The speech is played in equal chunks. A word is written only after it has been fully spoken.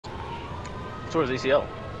towards ACL.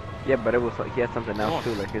 Yeah, but it was like he had something else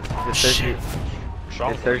too, like his Shit.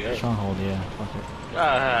 Stronghold, surgery. yeah. Stronghold, yeah. Fuck it.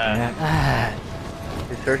 Ah.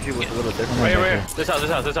 His surgery was a little different. Right here. This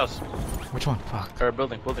house. Which one? Fuck. Or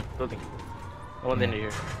building. The one in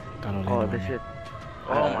here. Got all Oh, in this on shit.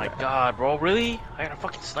 Oh my god, bro, really? I got a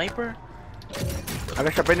fucking sniper? I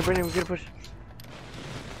got shot. Brandon, we gotta push.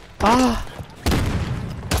 Ah!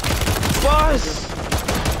 Buzz!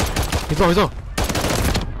 He's low.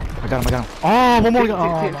 I got him. Oh, one more.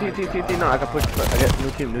 Team, no, I got pushed. I got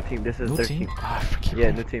new team. This is New their team? team. Ah, I forget.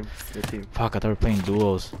 Yeah, new team. Fuck, I thought we were playing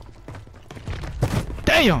duos.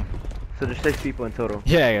 Damn! So there's 6 people in total.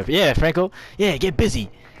 Yeah, Franco. Yeah, get busy.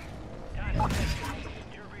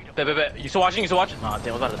 Bet. You still watching? Nah, damn, I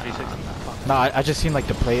was about a 360. Fuck. No, I just seen like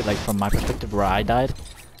the play like from my perspective where I died.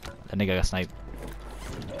 That nigga got sniped.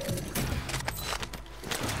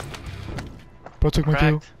 Bro took my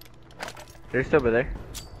kill. Cracked. They're still over there.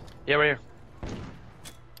 Yeah, right here.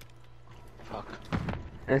 Fuck.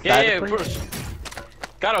 Inside Yeah, the place?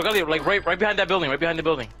 first. Got it, like right behind that building,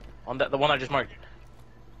 On the one I just marked.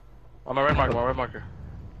 On my red marker.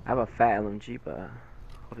 I have a fat LMG, but I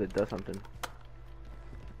hope it does something.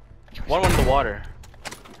 One in the water.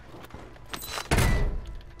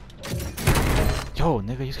 Yo,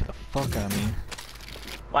 nigga, you get the fuck out of me.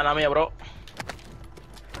 Buena mía, bro.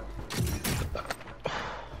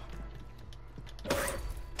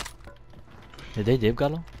 Did they dip,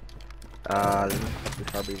 Galo? Let me fuck this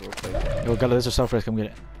hobby real quick. Yo, Galo, there's a self res. Come get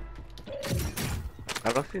it.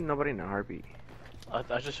 I don't see nobody in a heartbeat.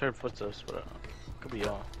 I just heard footsteps, but could be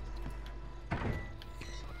y'all.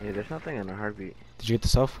 Yeah, there's nothing in a heartbeat. Did you get the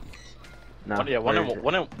self? No. Yeah, one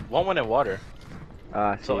went in water.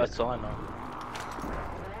 So See. that's all I know.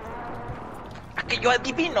 Que yo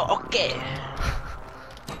adivino, okay.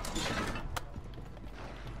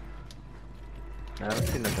 I don't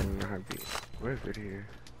see nothing in a heartbeat. Where is it here?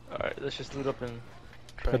 Alright, let's just loot up and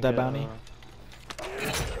try Put and that get, bounty.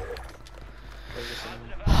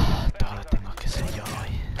 Todo tengo que ser yo hoy.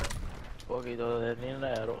 Poquito de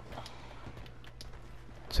dinero.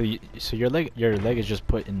 So your leg is just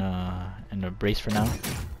put in a brace for now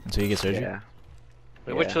until you get surgery. Yeah.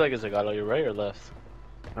 Wait, which leg is it, Galo? Your right or left?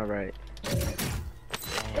 Alright.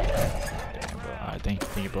 Damn, bro. Alright, thank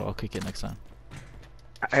you, bro. I'll kick it next time.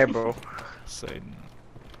 Hey, bro. Say,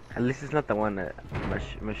 At least it's not the one that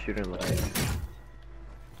my shooter like.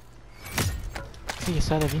 sí,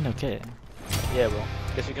 eso adivino qué. Yeah, bro.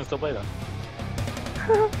 Guess you can still play then.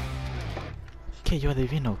 ¿Qué yo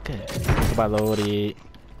adivino qué? Valori.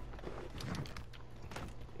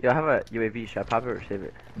 Yo, I have a UAV. Should I pop it or save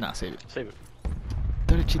it? Nah, save it. Save it.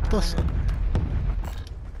 Pero chistoso.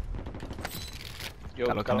 Yo,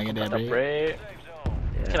 Galo, can I get that bread? bread?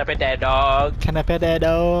 Yeah. Can I pet that dog? Can I pet that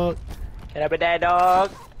dog? Can I pet that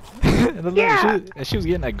dog? Yeah. She was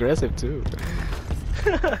getting aggressive too.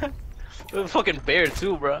 It was a fucking bear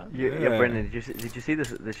too, bro. Yeah, Yeah. Brendan, did you see this?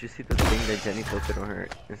 Did you see the thing that Jenny posted on her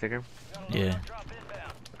Instagram? Yeah.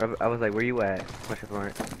 I was like, "Where you at?" Question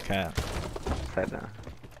mark. Cat. Sat down.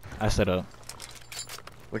 I set up.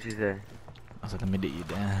 What you say? I was like, let me dig you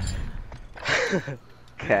down.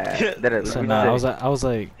 Cat. That it, So what nah, you I say? was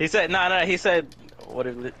like, He said, nah, he said, what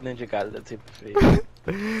if Ninja got that type of face?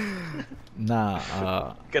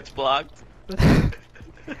 nah. Gets blocked.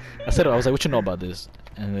 I said, I was like, what you know about this?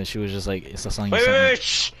 And then she was just like, it's a song you sent me. Wait,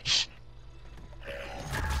 shh.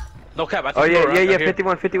 No cap, I think Oh you were yeah, right here.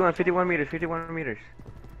 51 meters, 51 meters.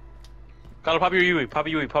 Call pop your Yui, pop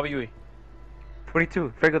Yui.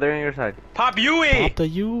 22. Franco, they're on your side. Pop Yui! Pop the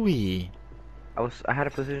Yui. I had a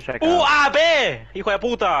position strike. AB! Hijo de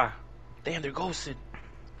puta! Damn, they're ghosted.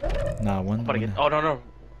 Nah, one. Oh, no.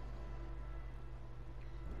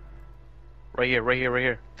 Right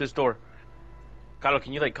here. This door. Carlo,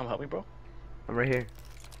 can you like come help me, bro? I'm right here.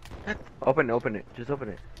 Open it. Just open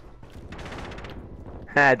it.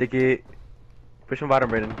 Ha, dicky. Push from bottom,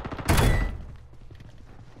 Brandon.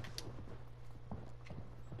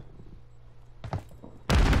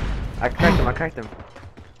 I cracked him.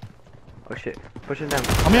 Oh shit. Push him down.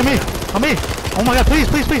 On me! Oh my god, please!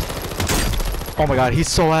 Oh my god, he's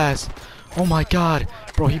so ass. Oh my god.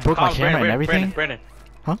 Bro, he broke my camera and everything. Brandon.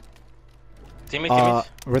 Huh? Teammates.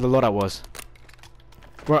 Where the loadout was.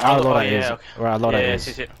 Where our loadout is. Okay. Where our loadout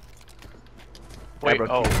is. Yeah. Wait,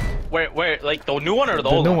 bro. where, like the new one or the The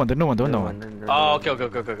old new one? one. Oh, okay.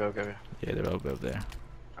 Yeah, they're up there.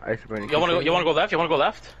 You wanna go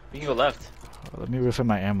left? We can go left. Let me refill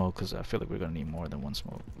my ammo, because I feel like we're gonna need more than one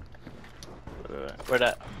smoke. Where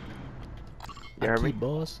that? You heard me?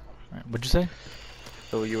 Boss. Right, what'd you say?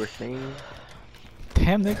 So you were saying?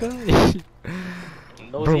 Damn, nigga. Nosy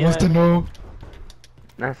Bro wants ass. to know.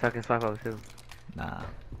 Nah, so I can swipe out too. Nah.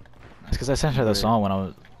 That's because I sent her the song when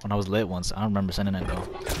I was lit once. I don't remember sending it though.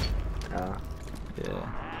 Yeah.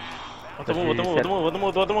 What the move?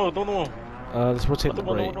 Let's rotate the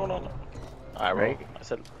right. Alright, bro. I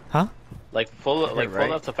said. Huh? Like full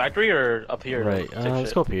up to factory or up here? Right.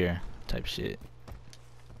 Let's go up here. Type shit.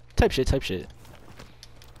 Type shit.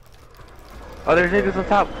 Oh, there's niggas on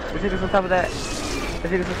top. There's niggas on top of that.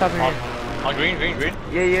 There's niggas on top of here. On green.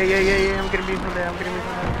 Yeah. I'm gonna be from there.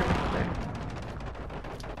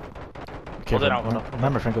 Okay, Hold it out.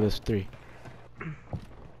 Remember, Franco, there's 3. I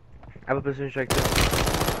have a position strike too.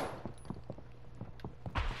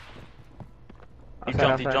 He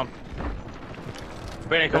jumped.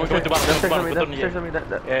 Brandon, come to bottom. Downstairs on me.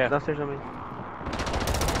 Yeah. Downstairs on me.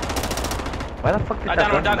 Why the fuck did that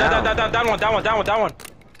Down one.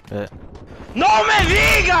 Yeah. No me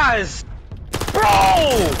digas! Bro!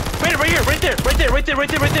 Right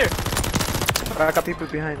there. I got people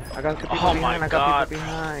behind. Oh my God.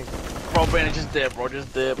 Bro, Brandon, just dip.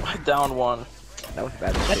 I downed one. That was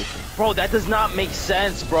bad decision. Bro, that does not make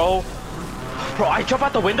sense, bro. Bro, I jump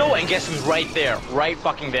out the window and guess who's right there. Right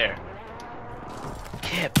fucking there.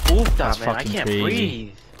 Can't move that, man. I can't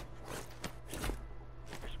breathe.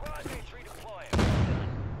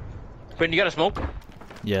 Brandon, you got a smoke?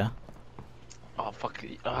 Yeah. Oh, fuck.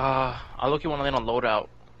 I look, you want to land on loadout.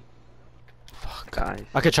 Fuck, guys.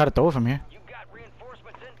 I could try to throw it from here.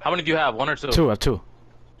 How many do you have? 1 or 2? 2. I have 2.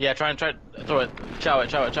 Yeah, try throw it. Chow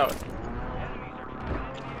it.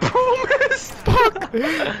 Promise! Fuck!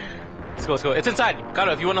 Let's go. It's inside.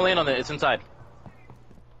 Kato, if you want to land on it, it's inside.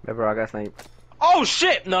 Remember, I got sniped. Oh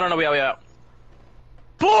shit! No, we out.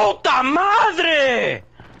 Puta madre!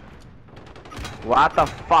 What the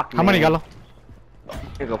fuck, man? How many, Galo?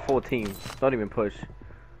 Here go full team. Don't even push.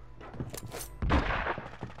 I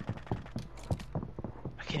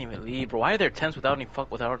can't even leave, bro. Why are there tents without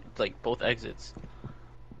like both exits?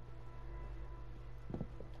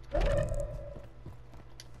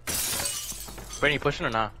 Brandon, you pushing or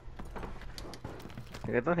not?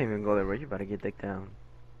 Nigga, don't even go there, bro. You better get dick down.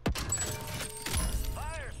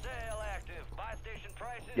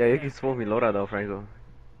 Yeah, you can smoke me Laura though, Franco.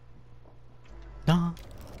 No.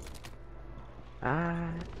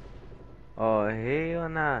 Oh, hell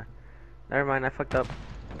nah. Never mind, I fucked up.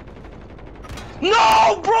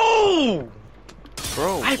 No, bro!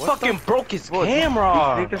 Bro, I fucking broke his bro,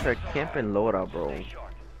 camera! These niggas are camping Laura, bro.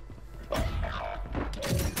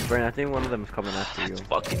 Brandon, I think one of them is coming after you.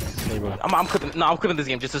 Fucking insane, bro. I'm clipping this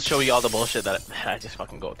game just to show you all the bullshit that I just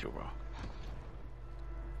fucking go through, bro.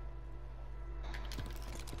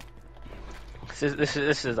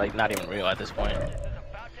 This is like not even real at this point.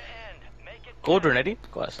 Gold Renetti?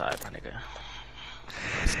 Go outside, my nigga.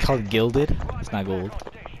 It's called gilded. It's not gold.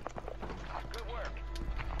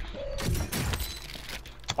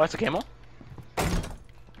 Oh, it's a camo?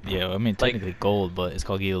 Yeah, I mean technically gold, but it's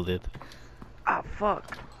called gilded. Ah,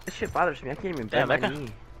 fuck. This shit bothers me. I can't even bend my knee.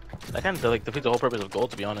 That kind of like defeats the whole purpose of gold,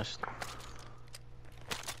 to be honest.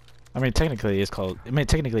 I mean technically it's called. I mean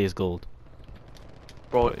technically it's gold.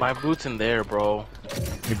 Bro, my boot's in there, bro.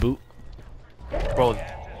 Your boot? Bro,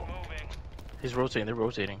 he's rotating. They're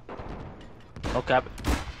rotating. No cap.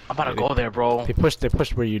 I'm about to go there, bro. They pushed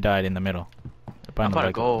where you died in the middle. I'm about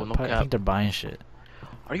to go. No cap. I think they're buying shit.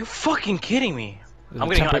 Are you fucking kidding me? I'm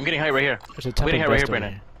getting high right here. I'm getting high right here,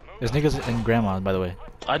 Brandon. There's niggas in grandma, by the way.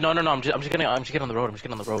 No. I'm just getting on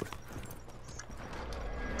the road.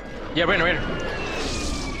 Yeah, Brandon.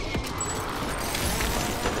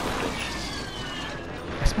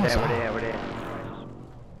 Where they at?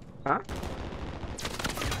 Huh?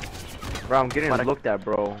 Bro, I'm getting looked at,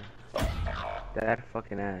 bro. That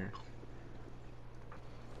fucking ass.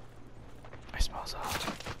 I smell Za.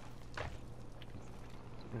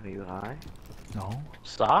 Are you high? No.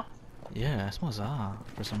 Sa? Yeah, I smell Za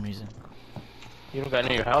for some reason. You don't got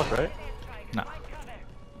any in your house, right? Nah.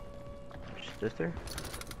 Sister?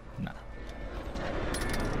 Nah.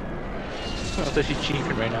 So she's cheating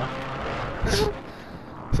right now.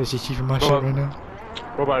 So she's cheating my shit right now.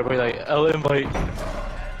 We're about to be like, L invite.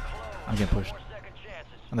 I'm getting pushed.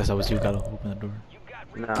 Unless I was you, gotta open the door.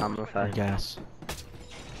 Nah, I'm outside. Gas.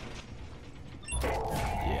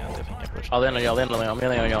 Yeah, I'm definitely getting pushed. I'll land on y'all. I'm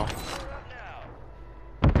landing on y'all.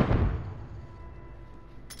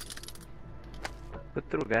 Put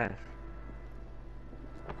through gas.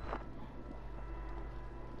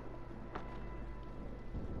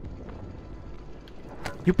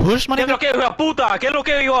 You pushed, my ¿Qué es lo nigga? que, hijo de puta? ¿Qué es lo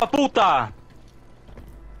que, hijo de puta?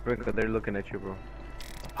 Rico, they're looking at you, bro.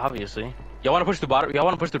 Obviously. Y'all wanna push through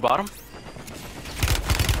bottom?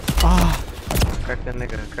 Ah. Crack that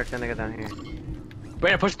nigga down here.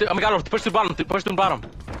 Brandon, push through. Oh my god, push through bottom.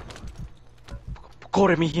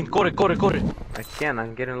 Corre, mijín, corre, corre, corre. I can't.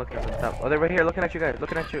 I'm getting looking at the top. Oh, they're right here, looking at you guys.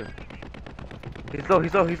 Looking at you. He's low.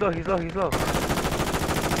 He's low. He's low. He's low. He's low.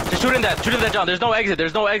 Just shoot in that, John. There's no exit.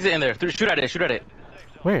 There's no exit in there. Shoot at it. Shoot at it.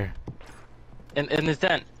 Where? In his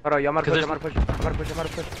tent. Hold on, yo, I'm gonna Cause push. I'm gonna push. I'm gonna push. I'm gonna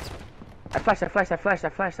push. I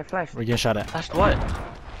flashed. We're getting shot at. That's what?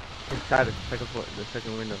 Inside the second floor, the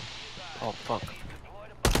second window. Oh fuck.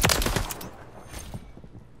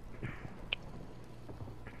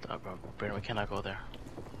 Oh, bro, Brandon, we cannot go there.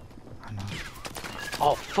 I know.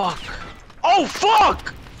 Oh fuck! Oh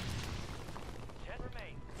fuck!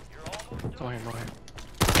 Go here, go here.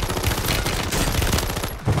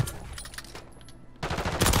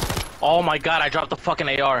 Oh my god, I dropped the fucking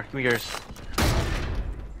AR. Give me yours.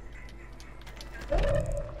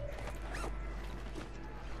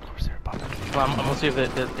 Where's there, Papa? Come on, I'm gonna see if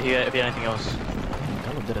he had anything else.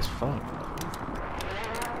 That looked dead as fuck.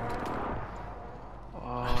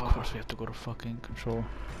 Of course we have to go to fucking control.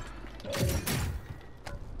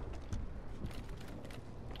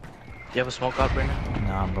 You have a smoke out, Brandon?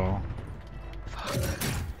 Nah, bro.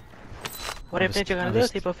 What if you're gonna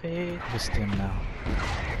lose people face? Just him now.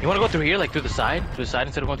 You wanna go through here, like through the side? Through the side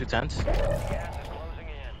instead of going through tents?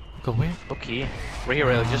 Go where? Okay. Right here,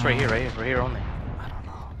 right, just right here, right here. Right here only. I don't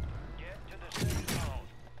know.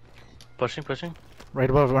 Pushing, pushing. Right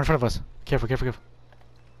above, right in front of us. Careful, careful, careful.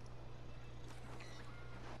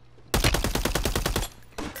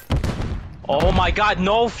 Oh my god,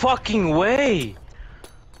 no fucking way!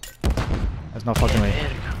 There's no fucking way.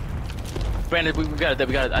 Brandon, we got it,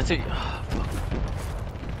 we got it. I see. Oh,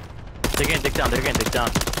 fuck. They're getting dick down, they're getting dick down.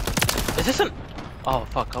 Is this an. Oh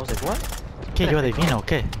fuck, I was like, what? ¿Qué yo adivino?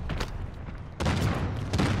 ¿Qué?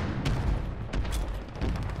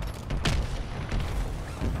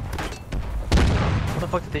 Where the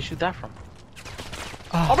fuck did they shoot that from?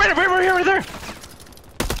 Oh, Oh, right here, right there!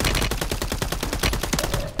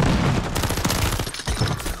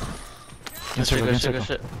 Good circle, good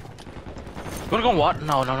circle. You wanna go on what?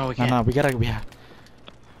 No, no, no, we No, can't. no, we have. we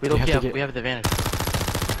we have to have, get- we have the advantage.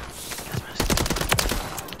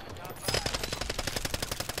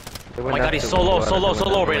 Oh my god, he's solo,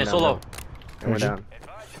 Brandon, solo. He went down.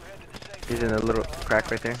 He's in a little crack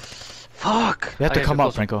right there. Fuck! We have to Okay, come get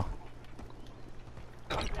up, closer. Franco.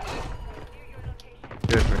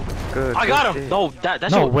 Good. I got him! shit. No,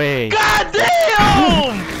 that's No your- way. God damn!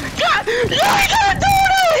 God, you can't do this!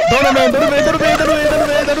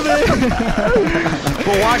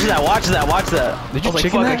 Bro, watch that, watch that, watch that. Did I you was like,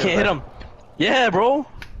 chicken fuck, I that? can't hit him. Yeah, bro.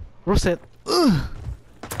 Bro said, ugh.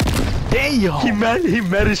 Damn. He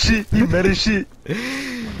mad as shit. He mad as shit.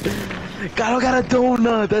 God, I got a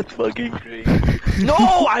donut. That's fucking great. No,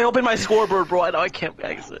 I opened my scoreboard, bro. I know I can't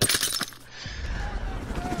exit.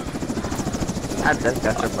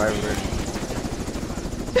 That's survivor.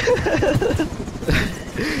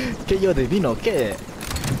 ¿Qué yo adivino? ¿Qué?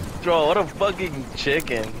 Bro, what a fucking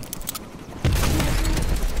chicken.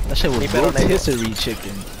 That shit was Ni pero negro. rotisserie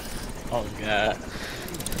chicken. Oh god.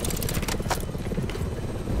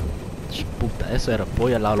 Puta, eso era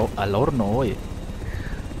pollo al horno, oye.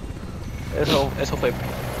 Eso fue.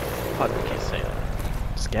 Fuck, I can't say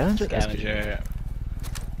that. Scavenger? Scavenger.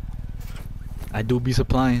 I do be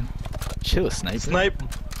supplying. Chill, sniper. Snipe.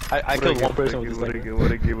 I killed one person with this thing.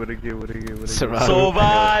 What a give.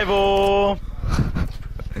 Survival.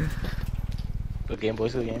 Good game,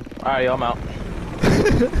 boys. Good game. Alright, yo, I'm out.